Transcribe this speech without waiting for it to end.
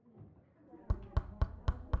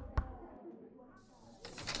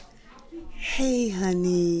Hey,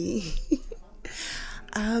 honey.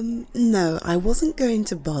 No, I wasn't going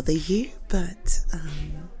to bother you, but,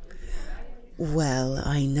 well,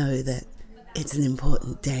 I know that it's an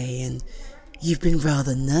important day and you've been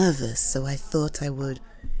rather nervous, so I thought I would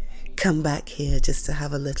come back here just to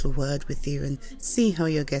have a little word with you and see how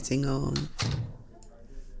you're getting on.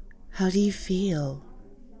 How do you feel?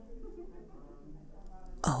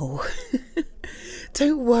 Oh,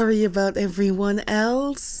 don't worry about everyone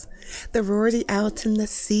else. They're already out and they're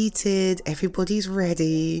seated. Everybody's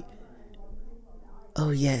ready.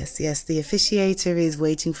 Oh, yes, the officiator is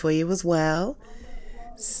waiting for you as well.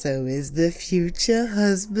 So is the future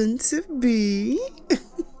husband-to-be.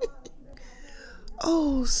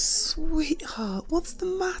 Oh, sweetheart, what's the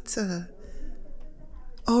matter?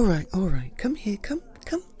 All right, come here, come.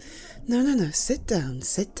 No, sit down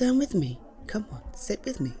with me. Come on, sit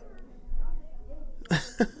with me.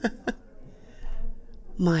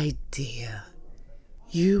 My dear,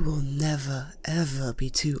 you will never, ever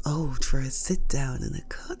be too old for a sit down and a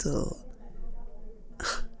cuddle.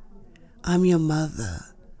 I'm your mother.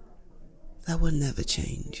 That will never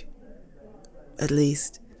change. At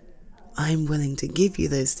least, I'm willing to give you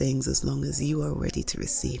those things as long as you are ready to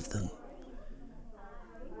receive them.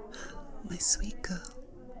 My sweet girl.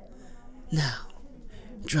 Now,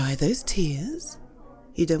 dry those tears.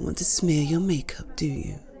 You don't want to smear your makeup, do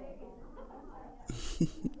you?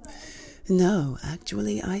 No,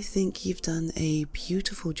 actually, I think you've done a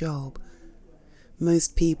beautiful job.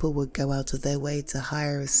 Most people would go out of their way to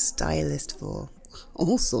hire a stylist for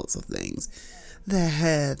all sorts of things. Their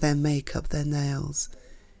hair, their makeup, their nails.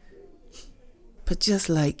 But just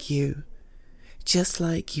like you, just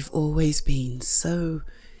like you've always been so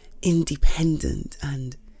independent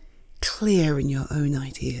and clear in your own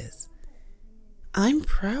ideas, I'm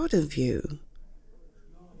proud of you.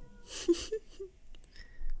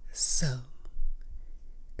 So,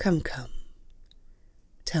 come,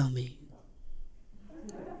 tell me.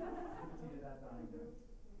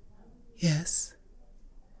 Yes?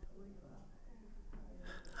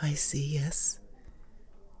 I see, yes.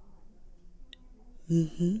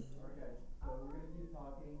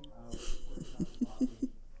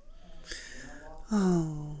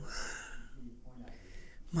 Oh,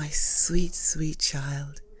 my sweet, sweet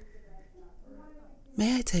child.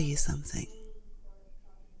 May I tell you something?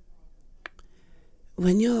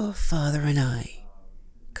 When your father and I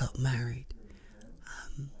got married,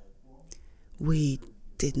 we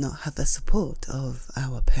did not have the support of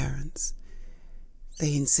our parents.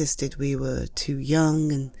 They insisted we were too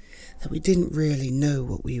young and that we didn't really know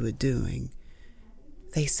what we were doing.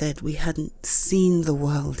 They said we hadn't seen the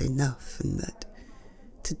world enough and that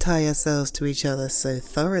to tie ourselves to each other so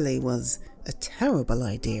thoroughly was a terrible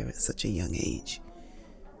idea at such a young age.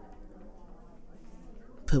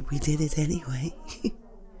 But we did it anyway.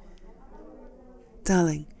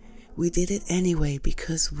 Darling, we did it anyway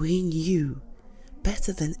because we knew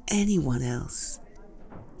better than anyone else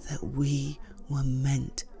that we were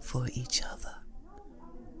meant for each other.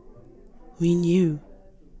 We knew.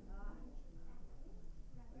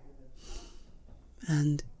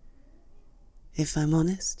 And if I'm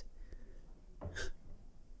honest,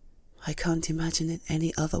 I can't imagine it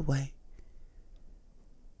any other way.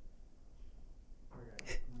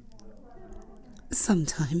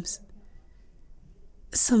 Sometimes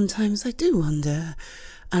I do wonder,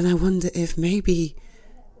 and I wonder if maybe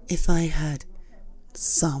if I had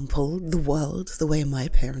sampled the world the way my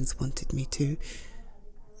parents wanted me to,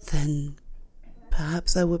 then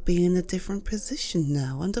perhaps I would be in a different position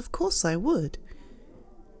now, and of course I would.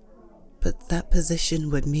 But that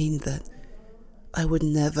position would mean that I would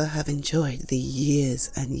never have enjoyed the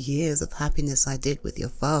years and years of happiness I did with your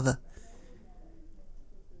father.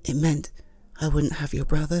 It meant I wouldn't have your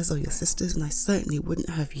brothers or your sisters, and I certainly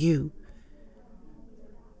wouldn't have you.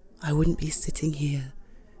 I wouldn't be sitting here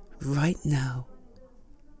right now,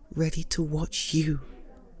 ready to watch you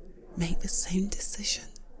make the same decision.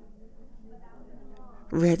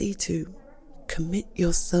 Ready to commit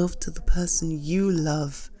yourself to the person you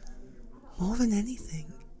love more than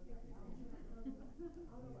anything.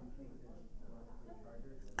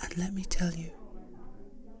 And let me tell you,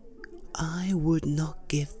 I would not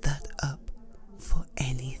give that up for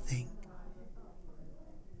anything.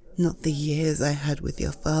 Not the years I had with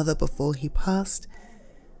your father before he passed,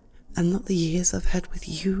 and not the years I've had with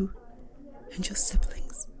you and your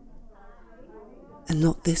siblings. And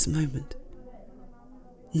not this moment.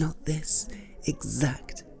 Not this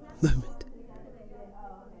exact moment.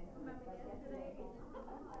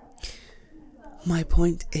 My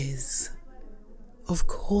point is, of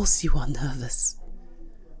course you are nervous.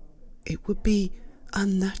 It would be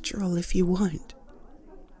unnatural if you won't.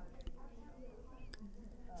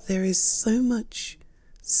 There is so much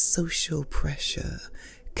social pressure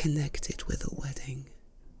connected with a wedding,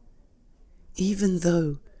 even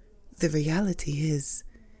though the reality is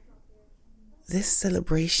this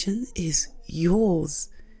celebration is yours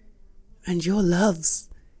and your love's,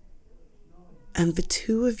 and the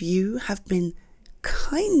two of you have been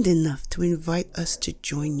kind enough to invite us to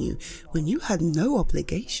join you when you had no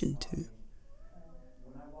obligation to.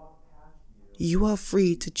 You are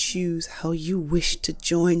free to choose how you wish to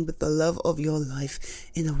join with the love of your life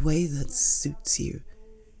in a way that suits you.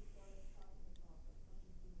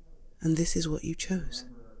 And this is what you chose.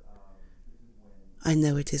 I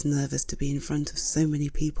know it is nervous to be in front of so many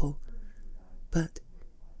people, but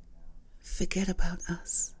forget about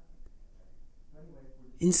us.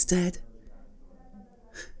 Instead,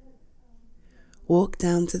 walk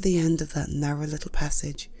down to the end of that narrow little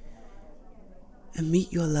passage and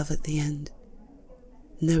meet your love at the end,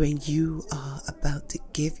 knowing you are about to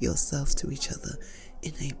give yourselves to each other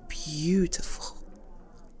in a beautiful,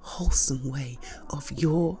 wholesome way of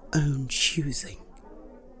your own choosing.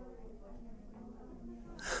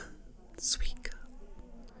 Sweet girl.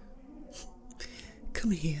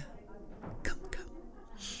 Come here. Come.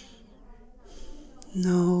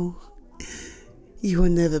 No, you will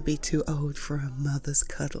never be too old for a mother's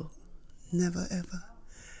cuddle. Never, ever.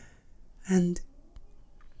 And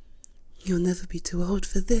you'll never be too old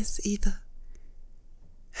for this either.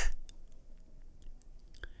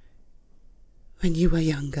 When you were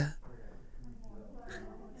younger,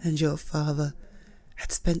 and your father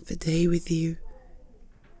had spent the day with you,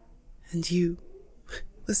 and you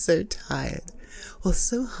were so tired, or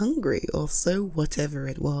so hungry, or so whatever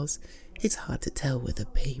it was, it's hard to tell with a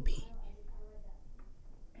baby.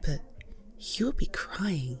 But you would be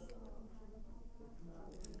crying.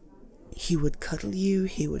 He would cuddle you,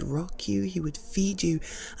 he would rock you, he would feed you,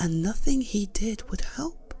 and nothing he did would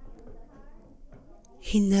help.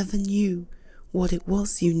 He never knew what it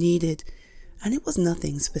was you needed, and it was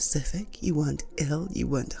nothing specific. You weren't ill, you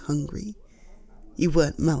weren't hungry, you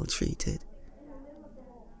weren't maltreated.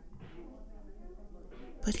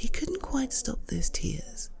 But he couldn't quite stop those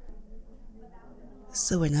tears.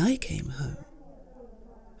 So when I came home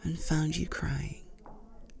and found you crying,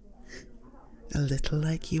 a little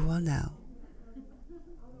like you are now,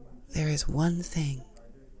 there is one thing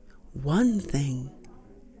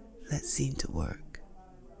that seemed to work.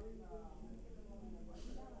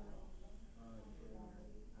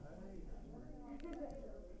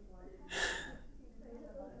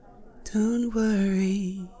 Don't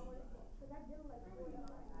worry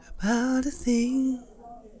about a thing.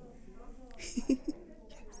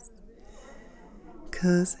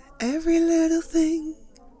 'Cause every little thing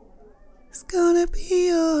is gonna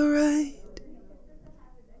be alright.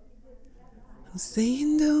 I'm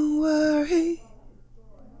saying don't worry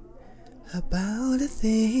about a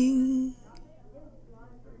thing.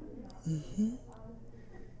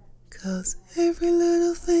 'Cause every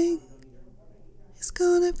little thing is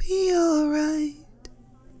gonna be alright.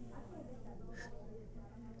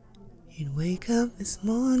 You'd wake up this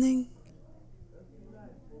morning,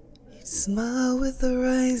 you'd smile with the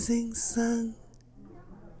rising sun.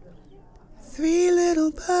 3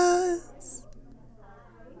 little birds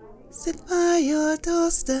sit by your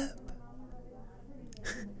doorstep,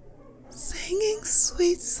 singing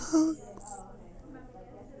sweet songs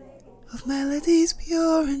of melodies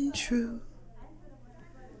pure and true,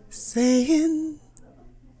 saying,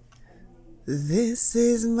 this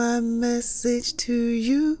is my message to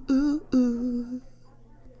you.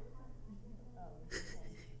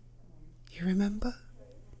 You remember?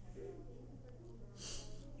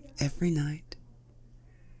 Every night.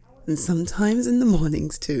 And sometimes in the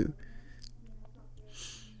mornings too.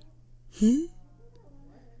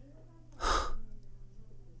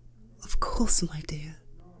 Of course, my dear.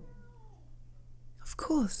 Of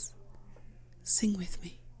course. Sing with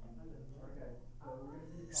me.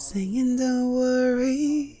 Singing, don't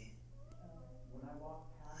worry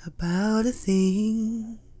about a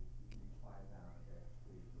thing.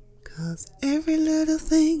 'Cause every little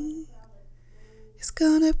thing is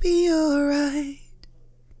gonna be alright.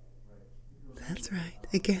 That's right,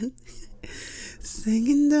 again.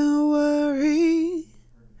 Singing, don't worry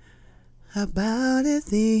about a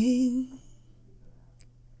thing.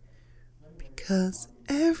 Because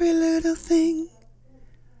every little thing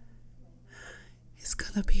is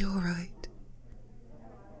gonna be alright.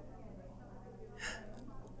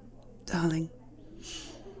 Darling,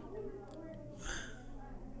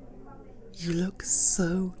 you look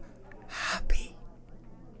so happy.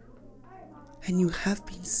 And you have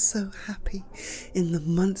been so happy in the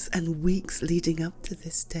months and weeks leading up to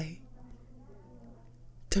this day.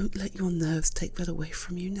 Don't let your nerves take that away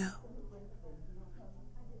from you now.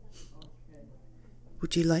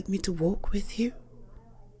 Would you like me to walk with you?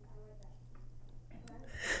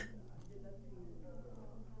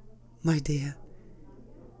 My dear,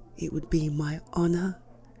 it would be my honor,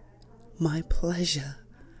 my pleasure,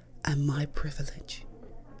 and my privilege.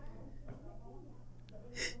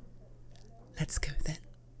 Let's go then.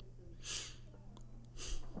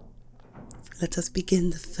 Let us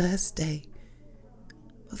begin the first day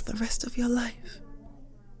of the rest of your life.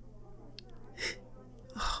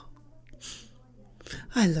 Oh,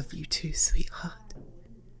 I love you too, sweetheart.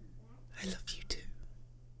 I love you.